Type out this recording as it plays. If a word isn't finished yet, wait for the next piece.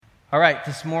All right,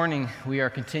 this morning we are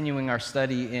continuing our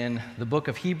study in the book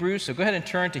of Hebrews. So go ahead and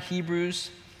turn to Hebrews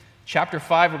chapter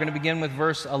 5. We're going to begin with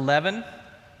verse 11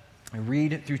 and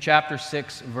read through chapter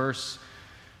 6, verse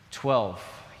 12.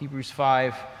 Hebrews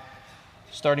 5,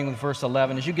 starting with verse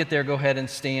 11. As you get there, go ahead and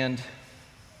stand.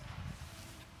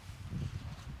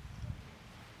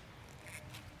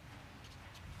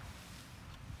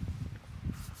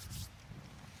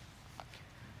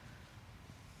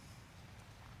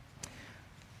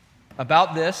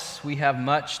 About this, we have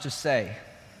much to say,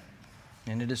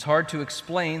 and it is hard to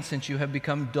explain since you have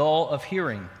become dull of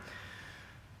hearing.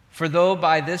 For though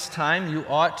by this time you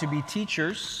ought to be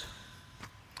teachers,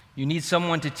 you need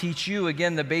someone to teach you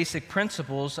again the basic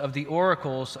principles of the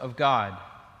oracles of God.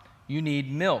 You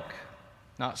need milk,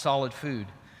 not solid food.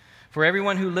 For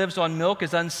everyone who lives on milk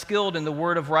is unskilled in the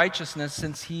word of righteousness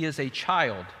since he is a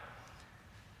child.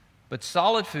 But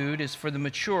solid food is for the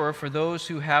mature, for those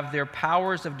who have their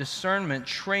powers of discernment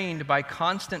trained by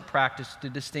constant practice to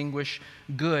distinguish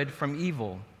good from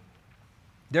evil.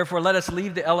 Therefore, let us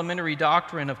leave the elementary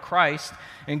doctrine of Christ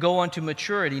and go on to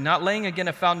maturity, not laying again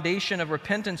a foundation of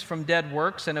repentance from dead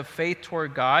works and of faith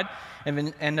toward God,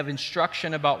 and of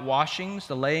instruction about washings,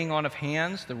 the laying on of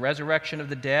hands, the resurrection of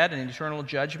the dead, and eternal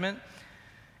judgment.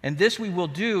 And this we will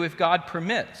do if God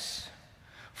permits.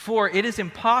 For it is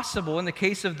impossible in the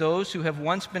case of those who have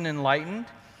once been enlightened,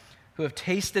 who have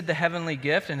tasted the heavenly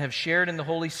gift and have shared in the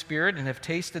Holy Spirit and have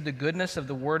tasted the goodness of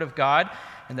the Word of God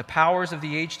and the powers of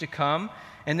the age to come,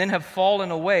 and then have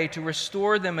fallen away, to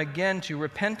restore them again to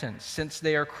repentance, since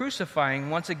they are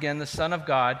crucifying once again the Son of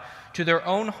God to their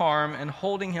own harm and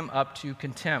holding him up to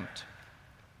contempt.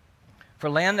 For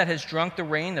land that has drunk the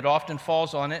rain that often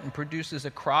falls on it and produces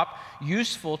a crop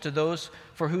useful to those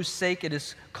for whose sake it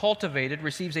is cultivated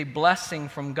receives a blessing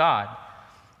from God.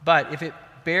 But if it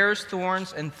bears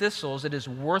thorns and thistles, it is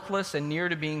worthless and near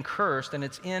to being cursed, and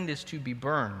its end is to be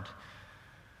burned.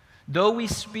 Though we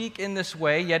speak in this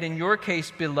way, yet in your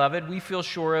case, beloved, we feel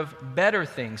sure of better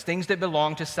things, things that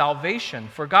belong to salvation.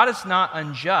 For God is not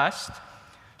unjust,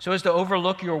 so as to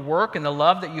overlook your work and the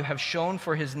love that you have shown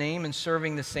for his name in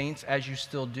serving the saints as you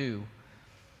still do.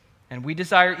 And we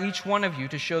desire each one of you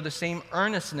to show the same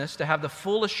earnestness, to have the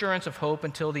full assurance of hope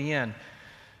until the end,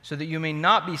 so that you may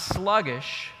not be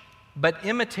sluggish, but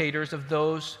imitators of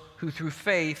those who through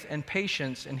faith and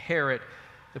patience inherit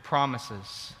the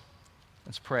promises.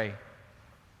 Let's pray.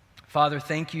 Father,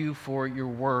 thank you for your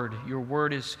word. Your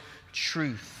word is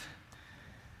truth.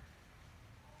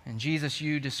 And Jesus,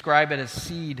 you describe it as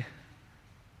seed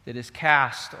that is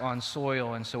cast on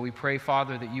soil. And so we pray,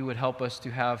 Father, that you would help us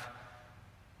to have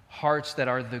hearts that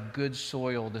are the good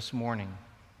soil this morning,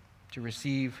 to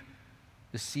receive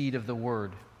the seed of the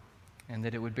word, and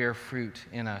that it would bear fruit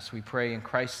in us. We pray in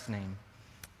Christ's name.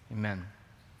 Amen.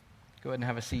 Go ahead and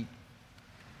have a seat.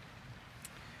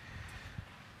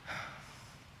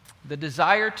 The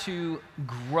desire to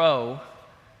grow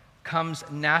comes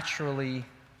naturally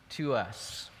to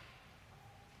us.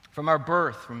 From our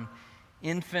birth, from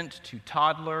infant to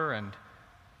toddler and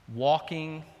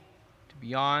walking to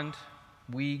beyond,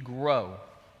 we grow.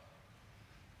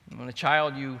 When a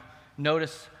child, you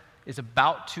notice, is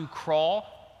about to crawl,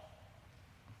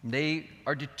 they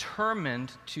are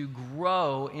determined to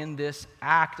grow in this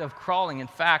act of crawling. In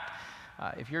fact,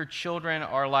 if your children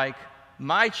are like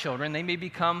my children, they may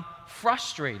become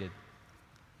frustrated.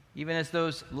 Even as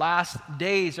those last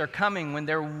days are coming when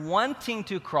they're wanting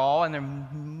to crawl and they're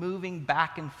moving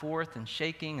back and forth and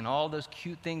shaking and all those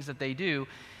cute things that they do,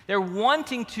 they're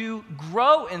wanting to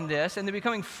grow in this and they're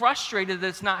becoming frustrated that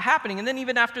it's not happening. And then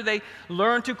even after they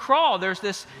learn to crawl, there's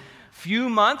this few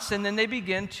months and then they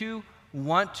begin to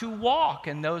want to walk,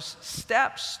 and those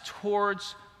steps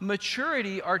towards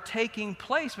maturity are taking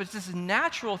place. But it's this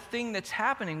natural thing that's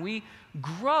happening. We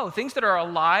grow. Things that are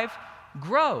alive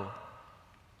grow.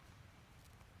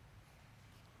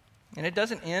 And it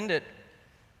doesn't end at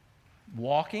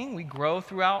walking. We grow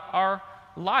throughout our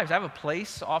lives. I have a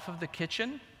place off of the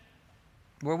kitchen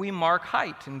where we mark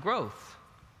height and growth.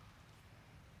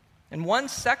 And one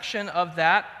section of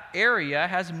that area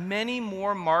has many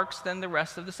more marks than the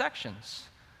rest of the sections,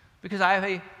 because I have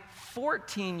a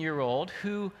 14-year-old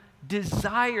who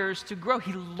desires to grow.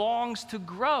 He longs to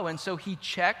grow, and so he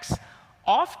checks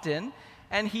often,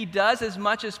 and he does as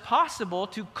much as possible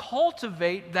to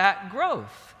cultivate that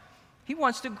growth. He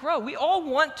wants to grow. We all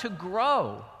want to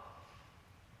grow.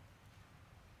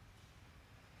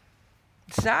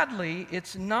 Sadly,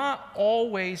 it's not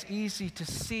always easy to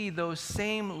see those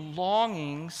same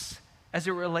longings as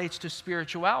it relates to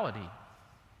spirituality.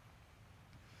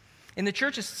 In the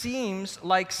church, it seems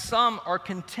like some are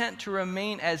content to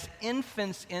remain as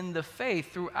infants in the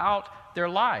faith throughout their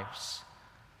lives.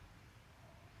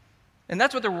 And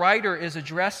that's what the writer is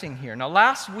addressing here. Now,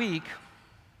 last week,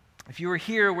 if you were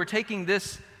here, we're taking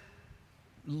this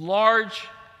large,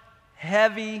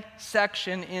 heavy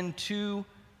section in 2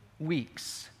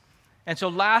 weeks. And so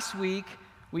last week,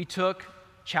 we took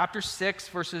chapter 6,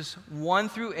 verses 1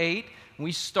 through 8.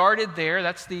 We started there.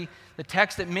 That's the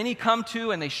text that many come to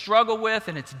and they struggle with,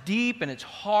 and it's deep and it's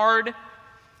hard.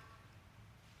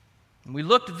 And we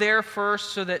looked there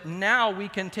first so that now we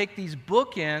can take these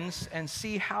bookends and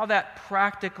see how that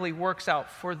practically works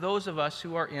out for those of us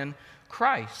who are in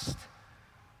Christ.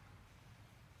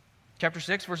 Chapter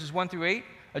 6, verses 1 through 8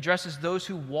 addresses those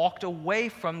who walked away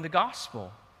from the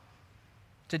gospel.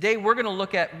 Today, we're going to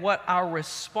look at what our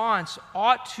response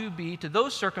ought to be to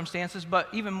those circumstances, but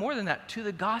even more than that, to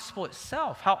the gospel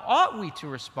itself. How ought we to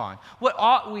respond? What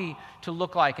ought we to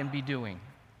look like and be doing?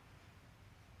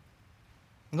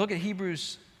 Look at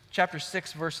Hebrews chapter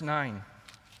 6, verse 9.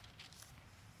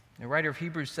 The writer of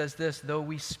Hebrews says this, "Though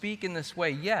we speak in this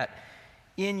way, yet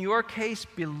in your case,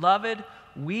 beloved,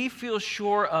 we feel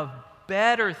sure of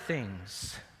better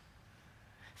things,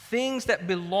 things that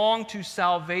belong to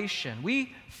salvation."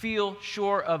 We feel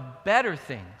sure of better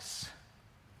things.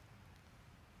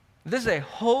 This is a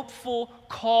hopeful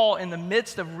call in the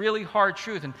midst of really hard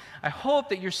truth. And I hope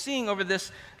that you're seeing over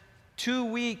this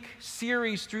 2-week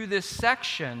series through this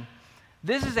section,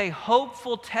 this is a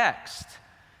hopeful text.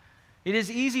 It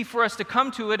is easy for us to come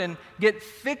to it and get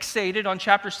fixated on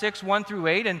chapter 6, 1 through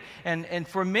 8. And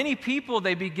for many people,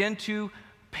 they begin to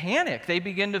panic. They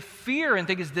begin to fear and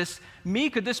think, is this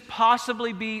me? Could this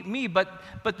possibly be me? But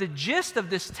the gist of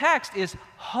this text is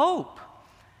hope.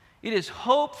 It is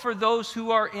hope for those who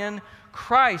are in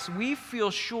Christ. We feel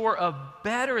sure of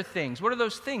better things. What are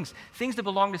those things? Things that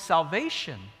belong to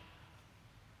salvation.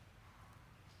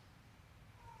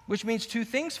 Which means 2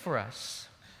 things for us.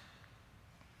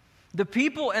 The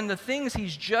people and the things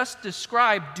he's just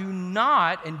described do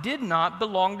not and did not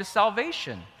belong to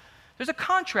salvation. There's a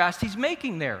contrast he's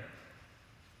making there.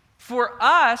 For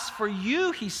us, for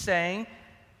you, he's saying,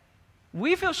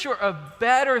 we feel sure of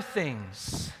better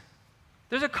things.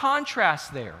 There's a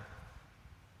contrast there.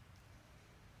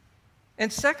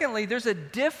 And secondly, there's a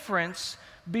difference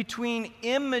between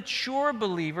immature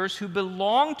believers who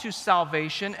belong to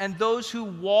salvation and those who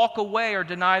walk away or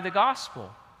deny the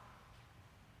gospel.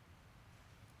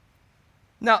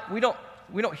 Now, we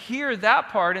don't hear that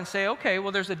part and say, okay,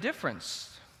 well, there's a difference.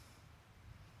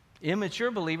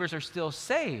 Immature believers are still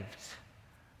saved.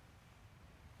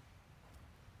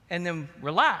 And then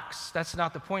relax. That's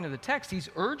not the point of the text. He's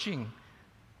urging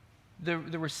the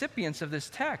recipients of this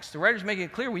text. The writer's making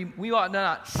it clear we ought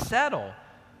not settle.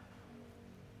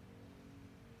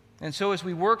 And so as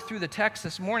we work through the text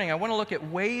this morning, I want to look at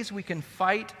ways we can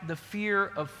fight the fear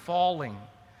of falling.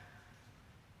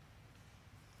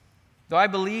 Though I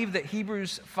believe that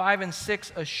Hebrews 5 and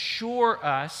 6 assure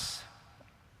us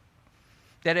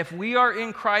that if we are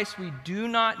in Christ, we do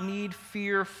not need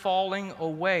fear falling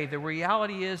away. The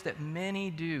reality is that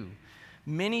many do.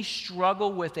 Many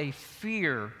struggle with a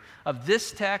fear of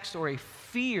this text or a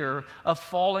fear of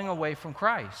falling away from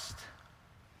Christ.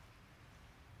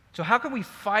 So how can we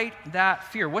fight that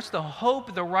fear? What's the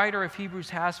hope the writer of Hebrews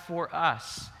has for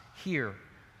us here?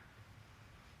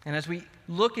 And as we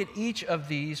look at each of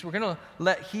these, we're going to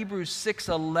let Hebrews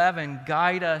 6:11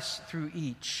 guide us through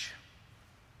each.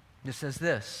 It says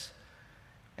this,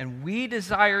 "And we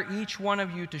desire each one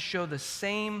of you to show the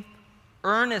same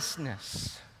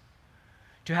earnestness,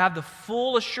 to have the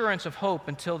full assurance of hope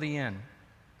until the end."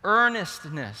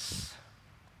 Earnestness.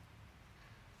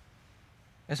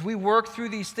 As we work through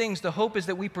these things, the hope is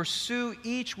that we pursue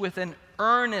each with an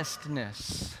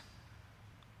earnestness.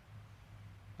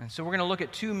 And so we're going to look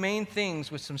at 2 main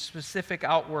things with some specific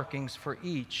outworkings for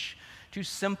each. 2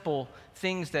 simple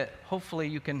things that hopefully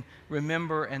you can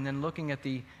remember, and then looking at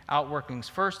the outworkings.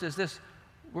 First is this: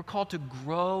 we're called to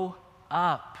grow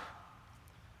up.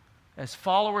 As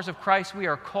followers of Christ, we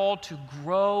are called to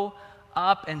grow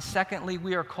up. And secondly,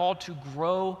 we are called to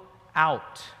grow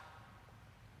out.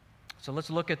 So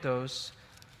let's look at those.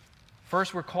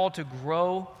 First, we're called to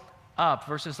grow up.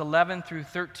 Verses 11 through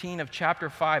 13 of chapter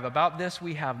 5. About this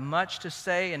we have much to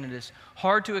say, and it is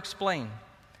hard to explain,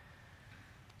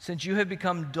 since you have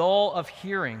become dull of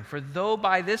hearing. For though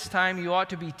by this time you ought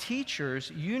to be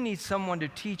teachers, you need someone to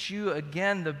teach you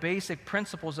again the basic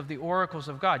principles of the oracles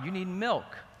of God. You need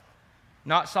milk,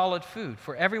 not solid food.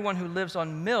 For everyone who lives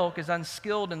on milk is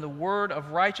unskilled in the word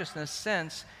of righteousness,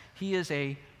 since he is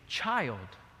a child.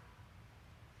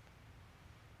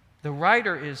 The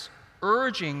writer is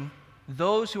urging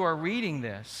those who are reading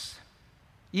this,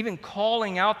 even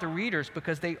calling out the readers,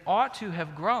 because they ought to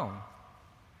have grown.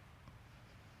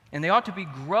 And they ought to be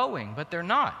growing, but they're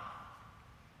not.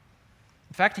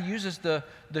 In fact, he uses the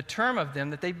term of them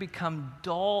that they've become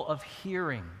dull of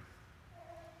hearing.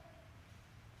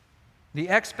 The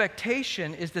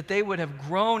expectation is that they would have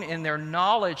grown in their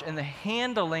knowledge and the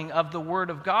handling of the Word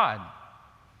of God.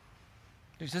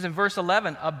 He says in verse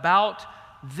 11, about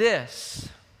this.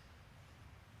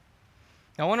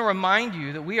 Now, I want to remind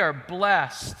you that we are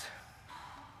blessed.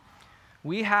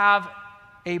 We have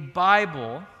a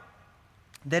Bible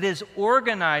that is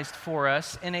organized for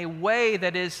us in a way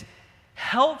that is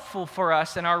helpful for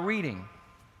us in our reading.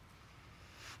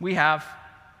 We have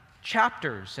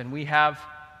chapters, and we have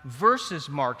verses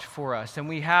marked for us, and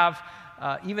we have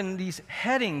even these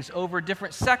headings over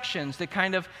different sections that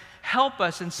kind of help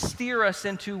us and steer us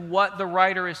into what the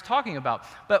writer is talking about.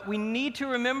 But we need to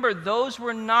remember those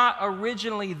were not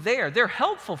originally there. They're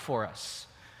helpful for us.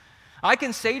 I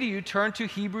can say to you, turn to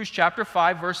Hebrews chapter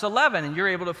 5, verse 11, and you're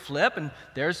able to flip, and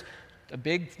there's a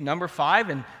big number 5,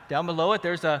 and down below it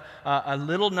there's a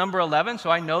little number 11, so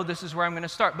I know this is where I'm going to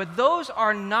start. But those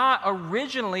are not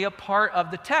originally a part of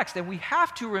the text, and we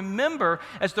have to remember,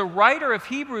 as the writer of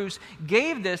Hebrews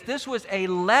gave this was a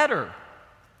letter.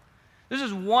 This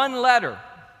is one letter.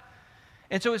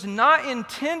 And so it's not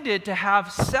intended to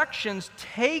have sections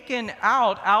taken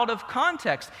out of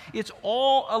context. It's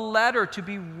all a letter to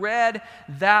be read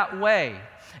that way.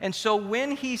 And so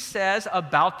when he says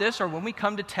about this, or when we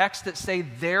come to texts that say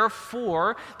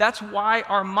therefore, that's why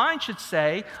our mind should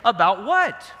say about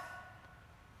what?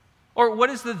 Or what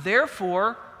is the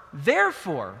therefore?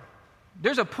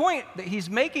 There's a point that he's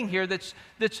making here that's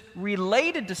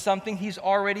related to something he's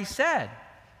already said.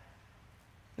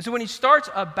 And so when he starts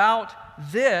about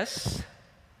this,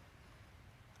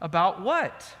 about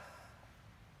what?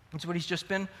 It's what he's just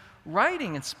been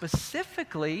writing, and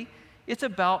specifically, it's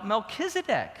about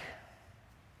Melchizedek.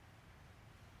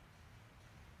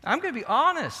 I'm going to be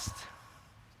honest.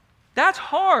 That's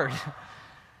hard.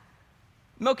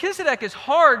 Melchizedek is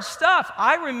hard stuff.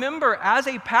 I remember as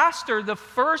a pastor, the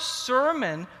first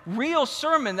real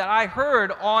sermon that I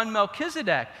heard on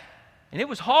Melchizedek, and it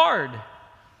was hard.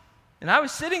 And I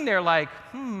was sitting there like,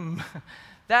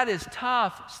 that is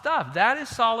tough stuff. That is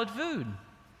solid food.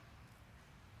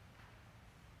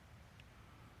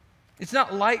 It's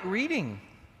not light reading.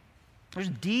 There's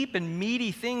deep and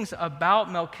meaty things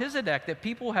about Melchizedek that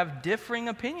people have differing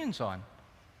opinions on.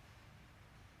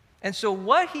 And so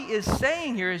what he is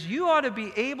saying here is you ought to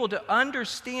be able to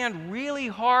understand really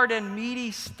hard and meaty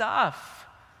stuff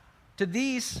to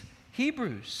these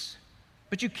Hebrews.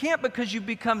 But you can't, because you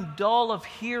become dull of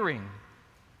hearing.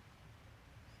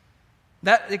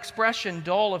 That expression,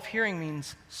 dull of hearing,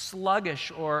 means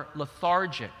sluggish or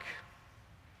lethargic.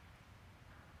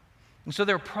 And so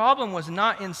their problem was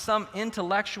not in some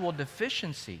intellectual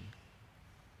deficiency.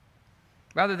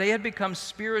 Rather, they had become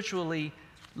spiritually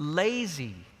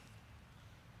lazy.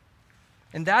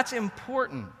 And that's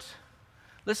important.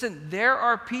 Listen, there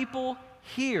are people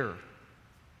here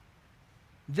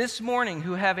this morning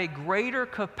who have a greater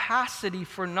capacity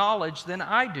for knowledge than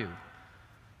I do,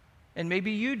 and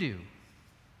maybe you do.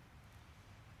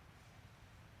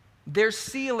 Their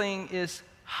ceiling is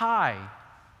high.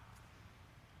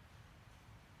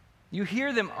 You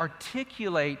hear them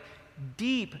articulate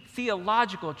deep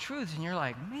theological truths, and you're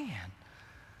like, man,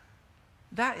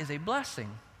 that is a blessing.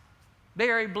 They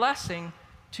are a blessing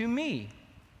to me.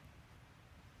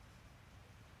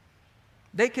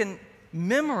 They can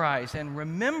memorize and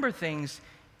remember things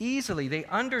easily. They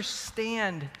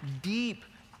understand deep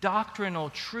doctrinal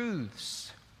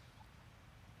truths.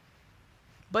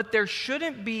 But there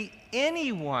shouldn't be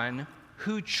anyone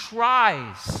who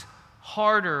tries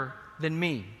harder than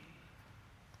me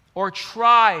or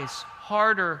tries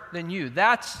harder than you.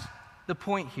 That's the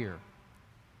point here.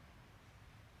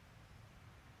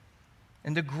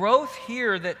 And the growth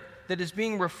here that is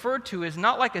being referred to is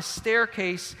not like a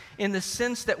staircase in the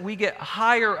sense that we get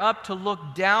higher up to look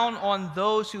down on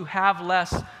those who have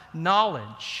less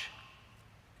knowledge.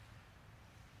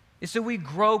 It's that we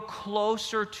grow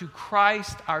closer to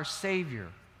Christ our Savior.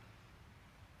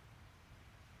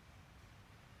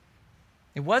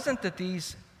 It wasn't that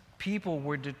these people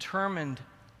were determined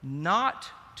not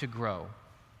to grow.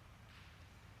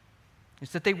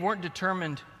 It's that they weren't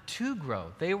determined to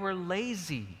grow. They were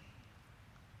lazy.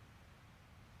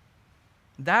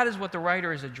 That is what the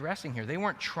writer is addressing here. They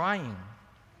weren't trying.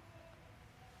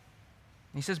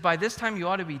 He says, by this time you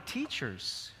ought to be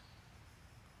teachers.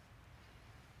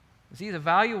 He's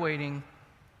evaluating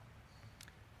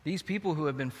These people who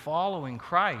have been following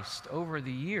Christ over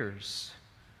the years,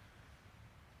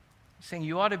 saying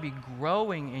you ought to be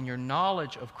growing in your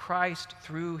knowledge of Christ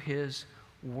through His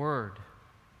Word.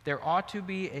 There ought to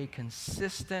be a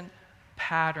consistent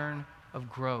pattern of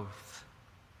growth.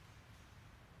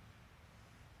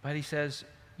 But he says,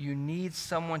 you need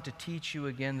someone to teach you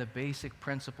again the basic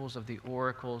principles of the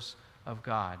oracles of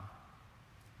God.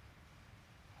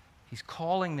 He's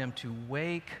calling them to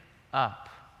wake up,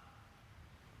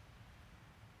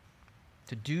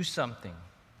 to do something.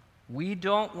 We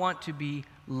don't want to be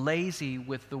lazy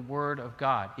with the Word of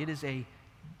God. It is a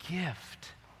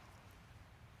gift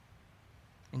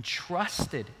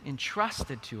entrusted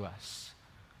to us.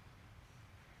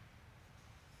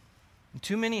 And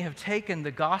too many have taken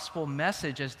the gospel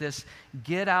message as this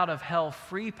get out of hell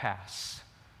free pass.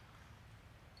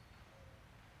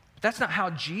 But that's not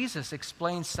how Jesus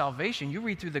explains salvation. You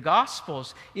read through the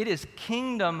Gospels, it is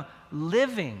kingdom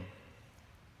living.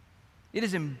 It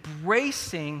is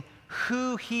embracing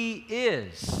who He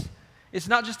is. It's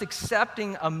not just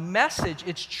accepting a message,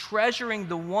 it's treasuring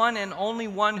the one and only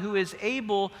one who is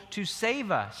able to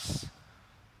save us.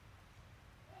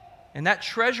 And that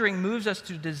treasuring moves us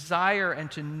to desire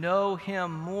and to know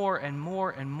Him more and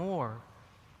more and more.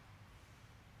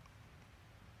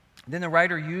 Then the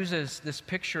writer uses this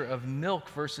picture of milk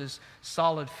versus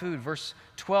solid food. Verse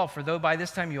 12, for though by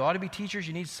this time you ought to be teachers,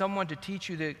 you need someone to teach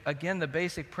you, the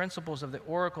basic principles of the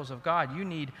oracles of God. You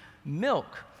need milk,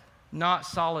 not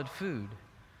solid food.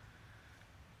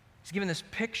 He's given this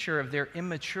picture of their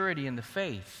immaturity in the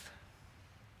faith.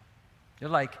 They're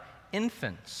like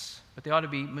infants, but they ought to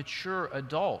be mature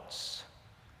adults.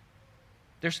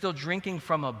 They're still drinking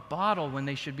from a bottle when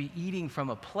they should be eating from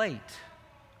a plate.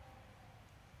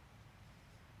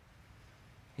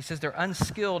 He says they're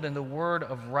unskilled in the word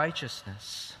of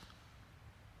righteousness.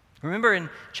 Remember in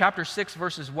chapter 6,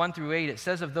 verses 1 through 8, it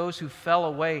says of those who fell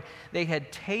away, they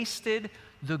had tasted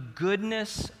the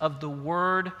goodness of the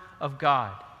word of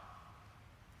God.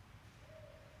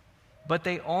 But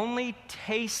they only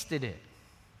tasted it.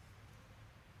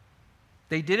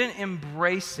 They didn't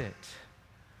embrace it.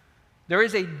 There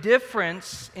is a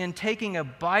difference in taking a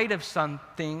bite of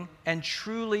something and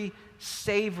truly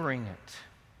savoring it.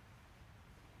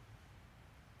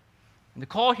 And the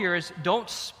call here is don't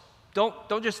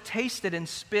just taste it and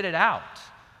spit it out.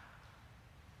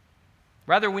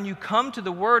 Rather, when you come to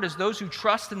the Word as those who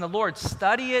trust in the Lord,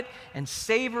 study it and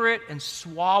savor it and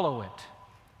swallow it.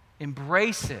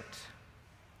 Embrace it.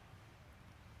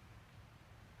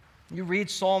 You read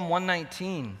Psalm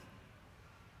 119,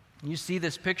 you see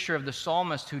this picture of the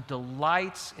psalmist who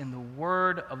delights in the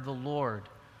word of the Lord,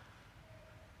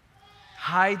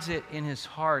 hides it in his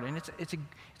heart. And it's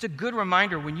a good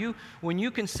reminder when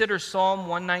you consider Psalm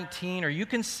 119 or you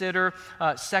consider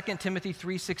 2 Timothy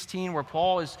 3:16, where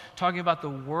Paul is talking about the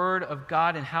word of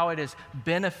God and how it is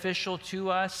beneficial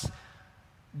to us.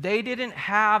 They didn't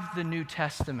have the New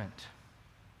Testament.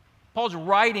 Paul's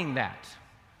writing that.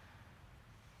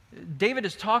 David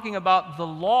is talking about the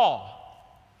law.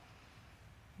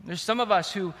 There's some of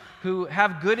us who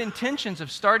have good intentions of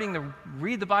starting the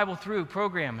Read the Bible Through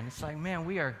program, and it's like, man,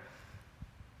 we're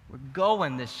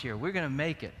going this year. We're going to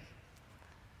make it.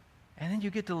 And then you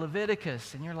get to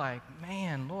Leviticus, and you're like,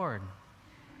 man, Lord,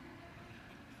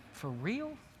 for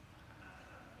real?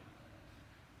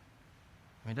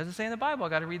 I mean, it doesn't say in the Bible I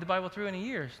got to read the Bible through in a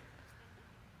year.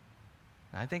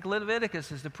 I think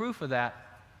Leviticus is the proof of that.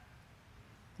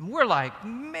 And we're like,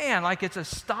 man, like it's a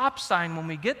stop sign when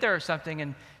we get there or something.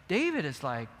 And David is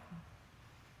like,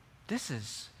 this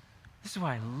is what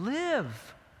I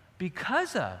live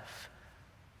because of.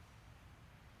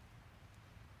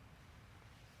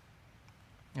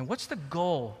 And what's the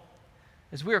goal?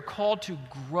 As we are called to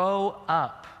grow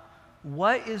up,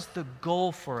 what is the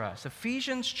goal for us?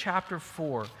 Ephesians chapter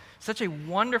 4, such a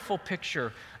wonderful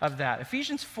picture of that.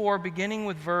 Ephesians 4, beginning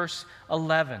with verse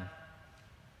 11.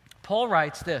 Paul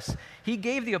writes this: He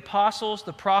gave the apostles,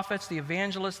 the prophets, the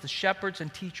evangelists, the shepherds,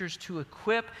 and teachers to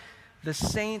equip the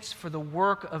saints for the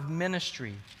work of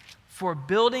ministry, for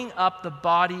building up the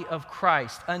body of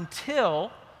Christ,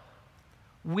 until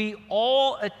we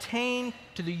all attain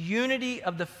to the unity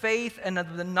of the faith and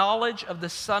of the knowledge of the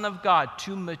Son of God,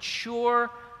 to mature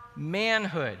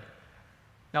manhood.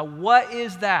 Now, what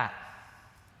is that?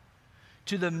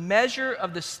 To the measure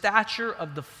of the stature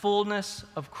of the fullness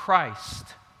of Christ.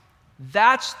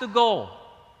 That's the goal.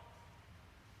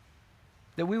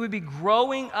 That we would be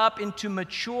growing up into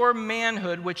mature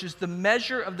manhood, which is the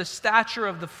measure of the stature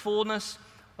of the fullness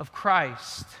of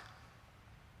Christ.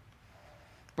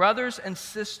 Brothers and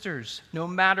sisters, no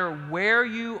matter where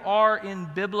you are in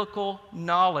biblical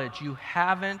knowledge, you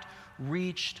haven't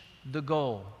reached the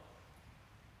goal.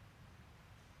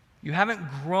 You haven't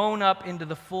grown up into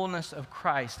the fullness of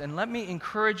Christ. And let me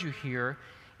encourage you here,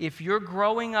 if you're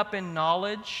growing up in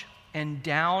knowledge and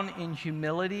down in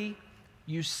humility,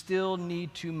 you still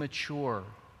need to mature.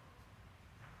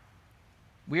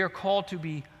 We are called to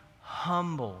be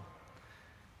humble.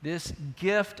 This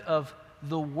gift of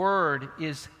the Word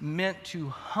is meant to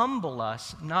humble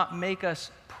us, not make us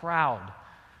proud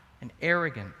and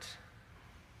arrogant.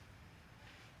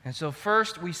 And so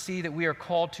first we see that we are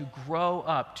called to grow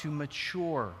up, to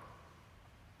mature.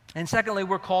 And secondly,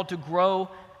 we're called to grow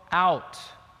out.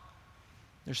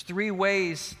 There's three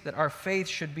ways that our faith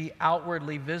should be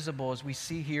outwardly visible, as we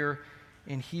see here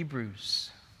in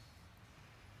Hebrews.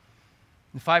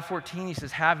 In 5:14, he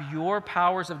says, have your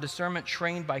powers of discernment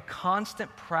trained by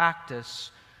constant practice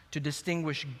to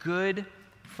distinguish good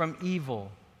from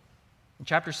evil. In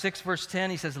chapter 6, verse 10,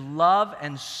 he says, love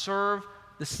and serve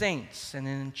the saints. And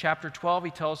in chapter 12,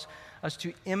 he tells us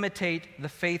to imitate the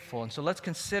faithful. And so let's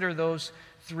consider those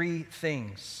three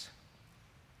things.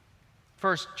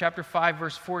 First, chapter 5,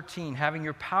 verse 14, having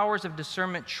your powers of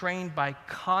discernment trained by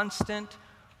constant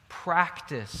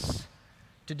practice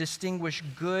to distinguish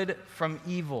good from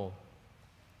evil.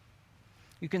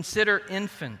 You consider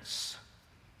infants.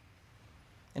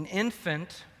 An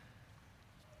infant,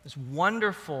 as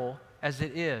wonderful as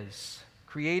it is,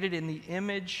 created in the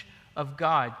image of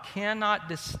God, cannot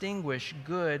distinguish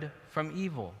good from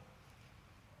evil.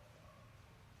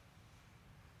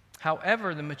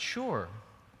 However, the mature,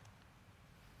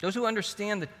 those who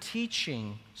understand the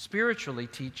teaching, spiritually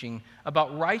teaching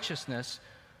about righteousness,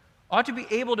 ought to be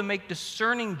able to make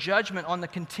discerning judgment on the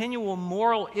continual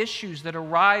moral issues that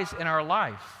arise in our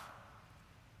life.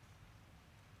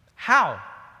 How?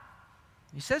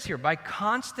 He says here, by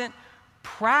constant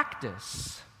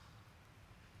practice.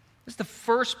 This is the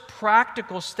first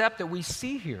practical step that we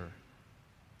see here.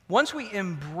 Once we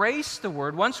embrace the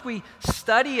Word, once we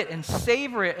study it and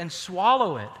savor it and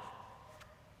swallow it,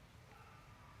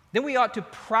 then we ought to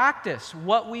practice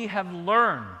what we have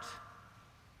learned.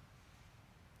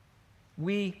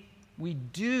 We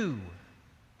do,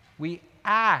 we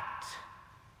act.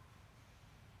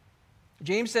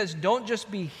 James says, don't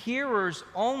just be hearers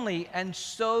only and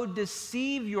so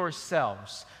deceive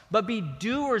yourselves, but be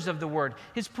doers of the word.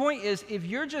 His point is, if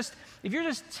you're just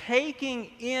taking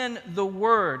in the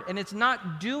word and it's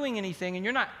not doing anything and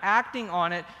you're not acting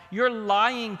on it, you're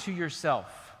lying to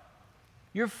yourself.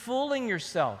 You're fooling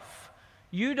yourself.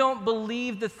 You don't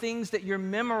believe the things that you're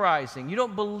memorizing. You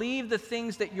don't believe the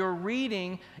things that you're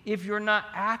reading if you're not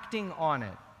acting on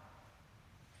it.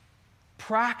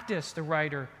 Practice, the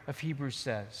writer of Hebrews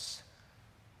says.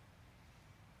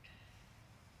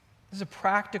 This is a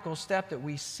practical step that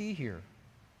we see here.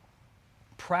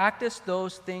 Practice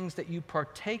those things that you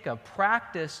partake of.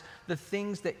 Practice the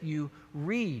things that you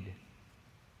read.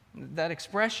 That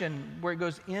expression where it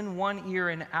goes in one ear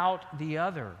and out the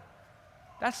other.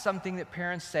 That's something that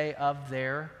parents say of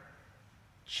their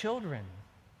children.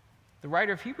 The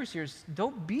writer of Hebrews here is,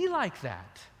 don't be like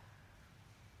that.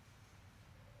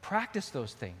 Practice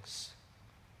those things.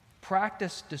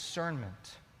 Practice discernment.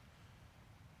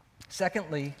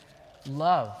 Secondly,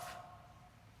 love.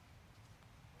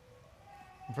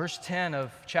 Verse 10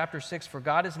 of chapter 6, for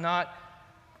God is not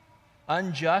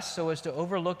unjust so as to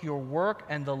overlook your work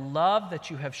and the love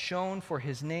that you have shown for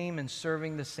his name in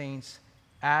serving the saints,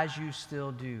 as you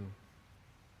still do.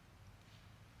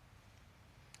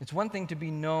 It's one thing to be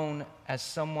known as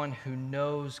someone who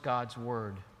knows God's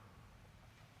word,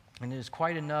 and it is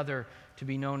quite another to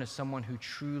be known as someone who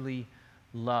truly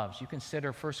loves. You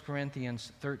consider 1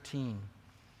 Corinthians 13,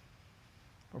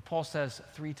 where Paul says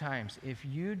 3 times, if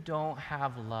you don't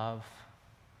have love,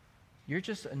 you're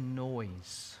just a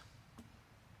noise.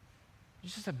 You're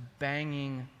just a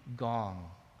banging gong.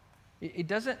 It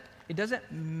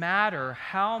doesn't matter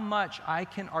how much I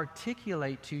can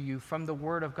articulate to you from the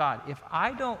Word of God. If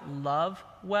I don't love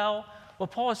well,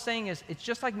 what Paul is saying is it's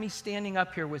just like me standing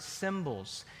up here with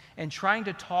cymbals and trying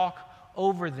to talk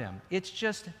over them. It's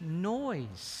just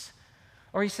noise.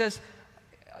 Or he says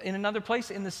in another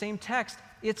place in the same text,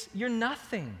 you're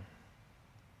nothing.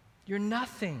 You're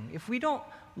nothing. If we don't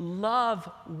love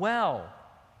well,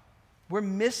 we're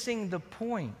missing the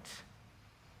point.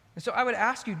 And so I would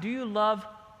ask you, do you love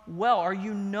well? Are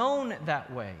you known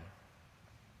that way?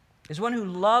 As one who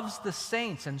loves the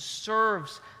saints and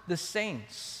serves the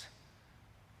saints?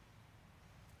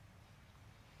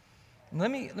 And let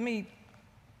me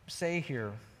say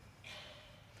here,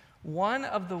 one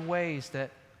of the ways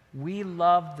that we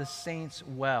love the saints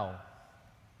well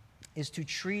is to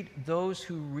treat those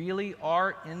who really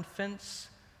are infants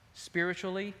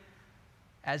spiritually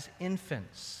as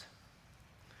infants.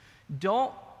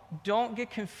 Don't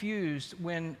get confused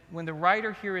when the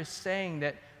writer here is saying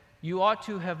that you ought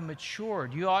to have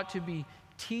matured, you ought to be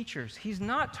teachers. He's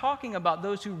not talking about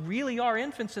those who really are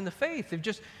infants in the faith.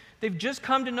 They've just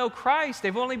come to know Christ.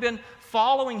 They've only been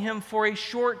following him for a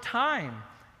short time.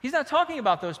 He's not talking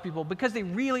about those people because they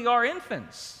really are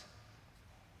infants.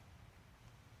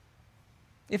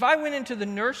 If I went into the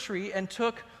nursery and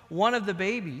took one of the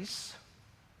babies,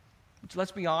 which,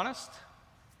 let's be honest,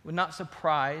 would not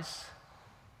surprise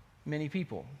many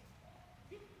people.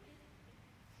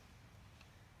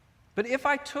 But if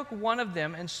I took one of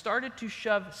them and started to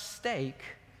shove steak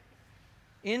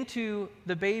into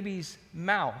the baby's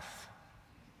mouth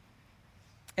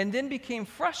and then became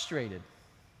frustrated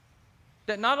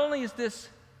that not only is this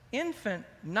infant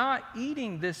not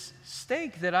eating this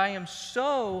steak that I am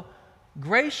so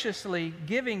graciously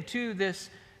giving to this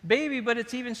baby, but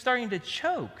it's even starting to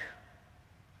choke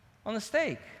on the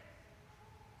steak.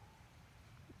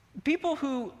 People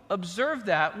who observe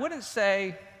that wouldn't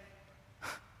say,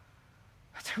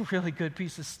 that's a really good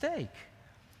piece of steak.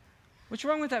 What's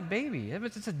wrong with that baby?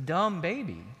 It's a dumb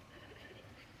baby.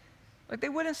 Like, they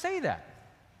wouldn't say that.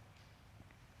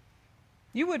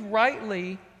 You would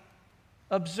rightly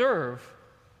observe,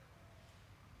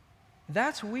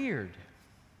 that's weird.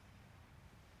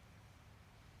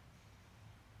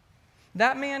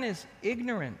 That man is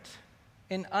ignorant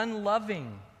and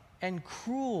unloving and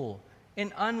cruel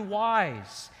and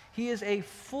unwise. He is a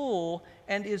fool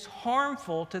and is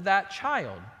harmful to that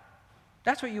child.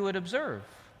 That's what you would observe.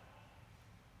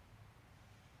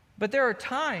 But there are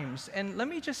times, and let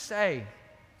me just say,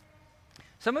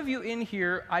 some of you in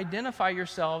here identify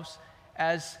yourselves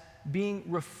as being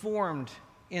reformed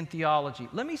in theology.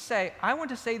 Let me say, I want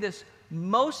to say this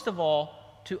most of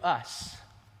all to us.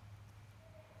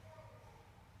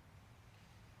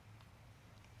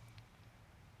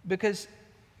 Because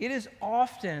it is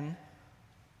often,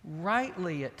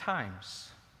 rightly at times,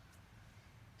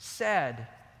 said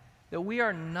that we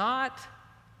are not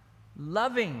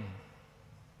loving.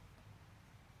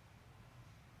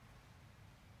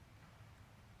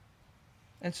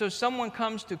 And so someone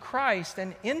comes to Christ,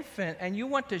 an infant, and you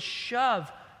want to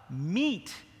shove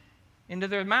meat into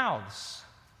their mouths.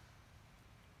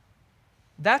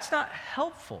 That's not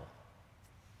helpful.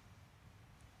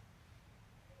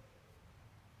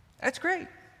 That's great.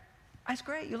 That's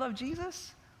great. You love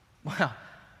Jesus? Well,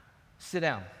 sit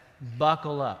down.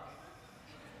 Buckle up.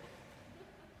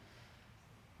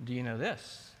 Do you know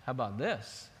this? How about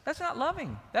this? That's not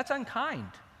loving. That's unkind.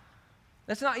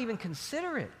 That's not even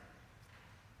considerate.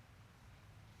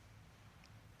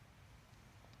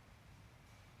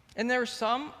 And there are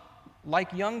some,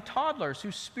 like young toddlers,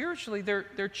 who spiritually,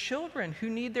 they're children who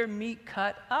need their meat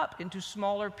cut up into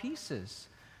smaller pieces.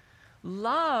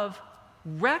 Love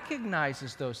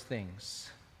recognizes those things.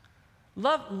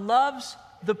 Love loves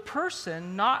the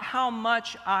person, not how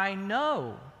much I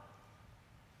know.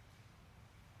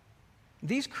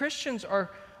 These Christians are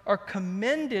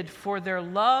commended for their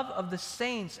love of the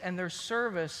saints and their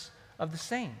service of the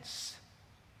saints.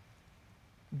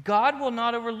 God will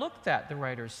not overlook that, the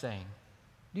writer is saying.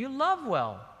 Do you love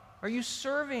well? Are you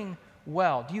serving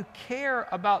well? Do you care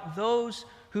about those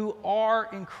who are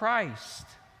in Christ?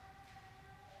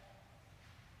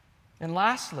 And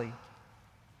lastly,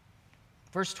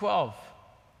 verse 12,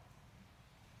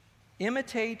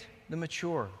 imitate the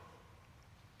mature.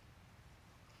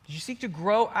 As you seek to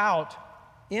grow out,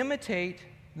 imitate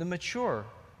the mature.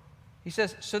 He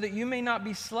says, so that you may not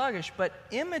be sluggish, but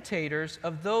imitators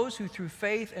of those who through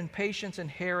faith and patience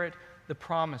inherit the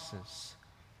promises.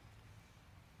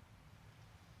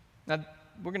 Now,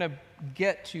 we're going to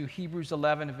get to Hebrews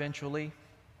 11 eventually.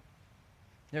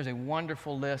 There's a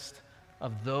wonderful list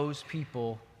of those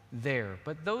people there,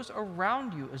 but those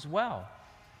around you as well.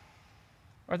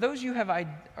 Are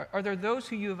there those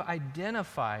who you have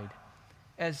identified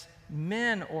as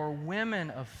men or women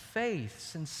of faith,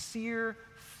 sincere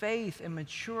faith and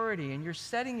maturity, and you're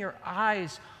setting your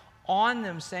eyes on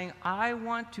them saying, I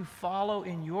want to follow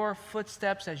in your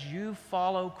footsteps as you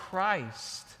follow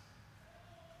Christ?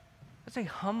 That's a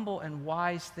humble and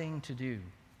wise thing to do.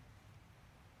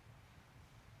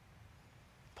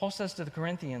 Paul says to the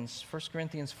Corinthians, 1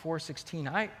 Corinthians 4:16,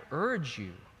 I urge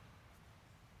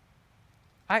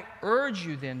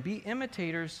you then, be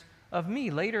imitators of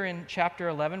me. Later in chapter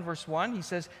 11, verse 1, he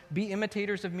says, be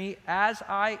imitators of me as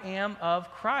I am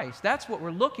of Christ. That's what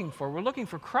we're looking for. We're looking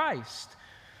for Christ.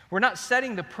 We're not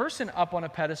setting the person up on a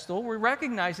pedestal. We're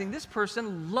recognizing this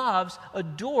person loves,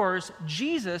 adores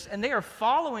Jesus, and they are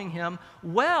following him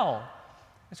well.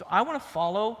 And so I want to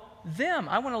follow them.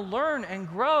 I want to learn and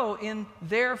grow in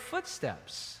their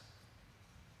footsteps.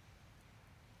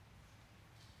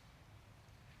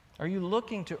 Are you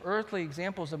looking to earthly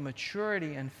examples of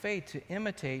maturity and faith to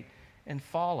imitate and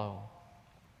follow?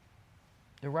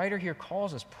 The writer here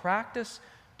calls us, practice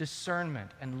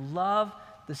discernment and love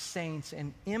the saints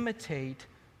and imitate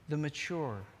the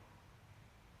mature.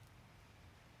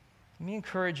 Let me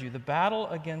encourage you, the battle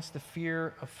against the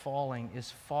fear of falling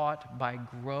is fought by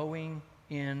growing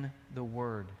in the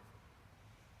Word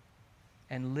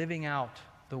and living out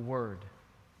the Word.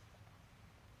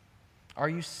 Are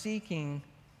you seeking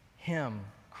Him,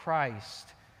 Christ,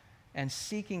 and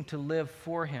seeking to live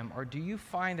for Him? Or do you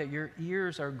find that your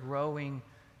ears are growing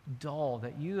dull,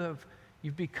 that you've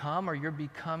become or you're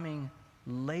becoming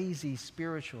lazy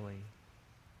spiritually?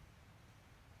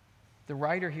 The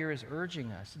writer here is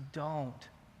urging us,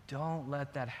 don't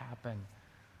let that happen.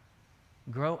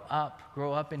 Grow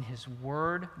up in His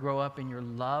Word, grow up in your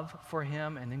love for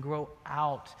Him, and then grow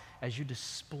out as you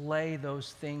display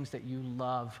those things that you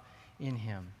love in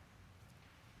Him.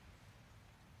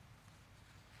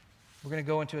 We're going to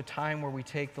go into a time where we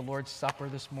take the Lord's Supper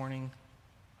this morning.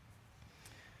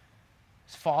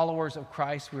 As followers of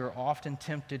Christ, we are often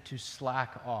tempted to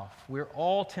slack off. We're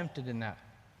all tempted in that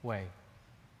way.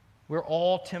 We're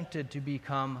all tempted to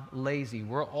become lazy.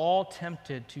 We're all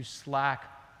tempted to slack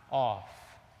off.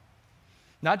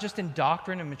 Not just in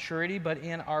doctrine and maturity, but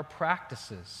in our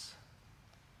practices.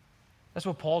 That's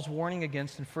what Paul's warning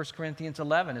against in 1 Corinthians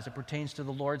 11 as it pertains to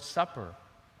the Lord's Supper.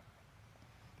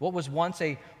 What was once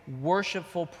a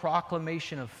worshipful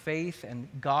proclamation of faith and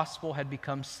gospel had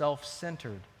become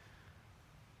self-centered.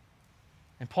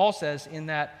 And Paul says in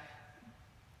that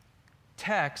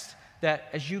text that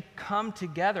as you come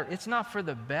together, it's not for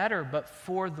the better, but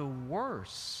for the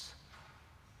worse.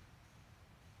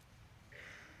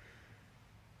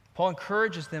 Paul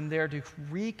encourages them there to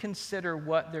reconsider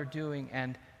what they're doing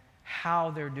and how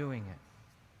they're doing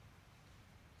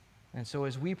it. And so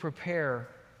as we prepare,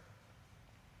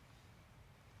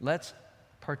 let's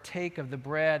partake of the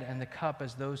bread and the cup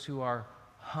as those who are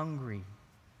hungry,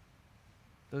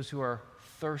 those who are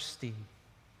thirsty,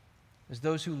 as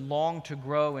those who long to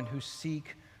grow and who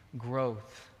seek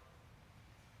growth.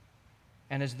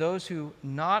 And as those who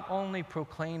not only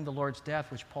proclaim the Lord's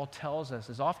death, which Paul tells us,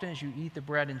 as often as you eat the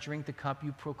bread and drink the cup,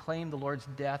 you proclaim the Lord's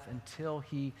death until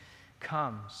He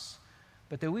comes.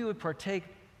 But that we would partake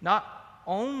not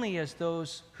only as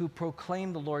those who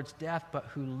proclaim the Lord's death, but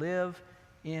who live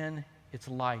in its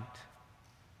light.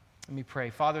 Let me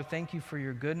pray. Father, thank you for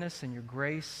your goodness and your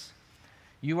grace.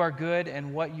 You are good,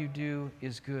 and what you do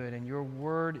is good, and your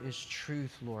word is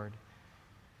truth, Lord.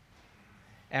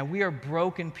 And we are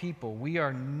broken people. We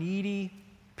are needy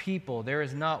people. There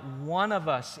is not one of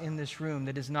us in this room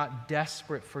that is not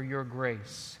desperate for your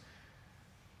grace.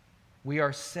 We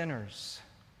are sinners.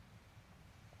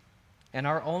 And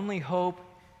our only hope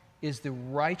is the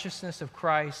righteousness of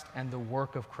Christ and the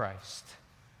work of Christ.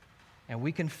 And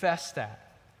we confess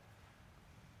that.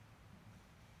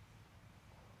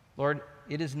 Lord,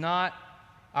 it is not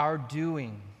our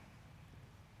doing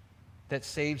that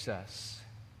saves us.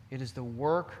 It is the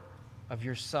work of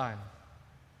your Son.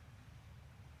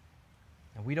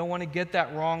 And we don't want to get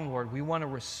that wrong, Lord. We want to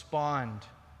respond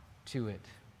to it.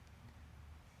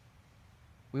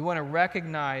 We want to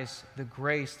recognize the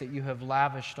grace that you have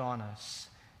lavished on us.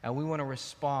 And we want to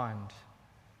respond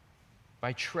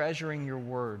by treasuring your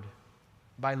word,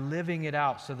 by living it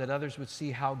out so that others would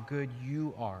see how good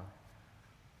you are.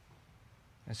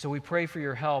 And so we pray for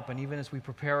your help, and even as we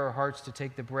prepare our hearts to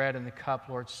take the bread and the cup,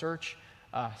 Lord, search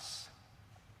us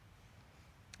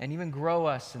and even grow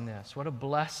us in this. What a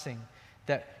blessing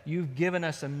that you've given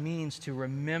us a means to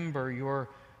remember your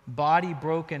body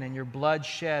broken and your blood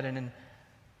shed, and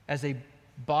as a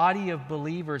body of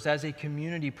believers, as a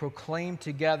community, proclaim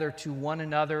together to one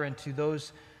another and to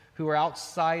those who are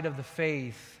outside of the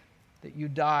faith that you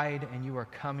died and you are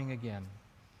coming again,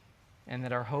 and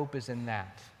that our hope is in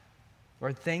that.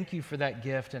 Lord, thank you for that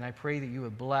gift, and I pray that you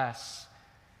would bless.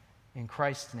 In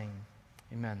Christ's name,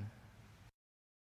 amen.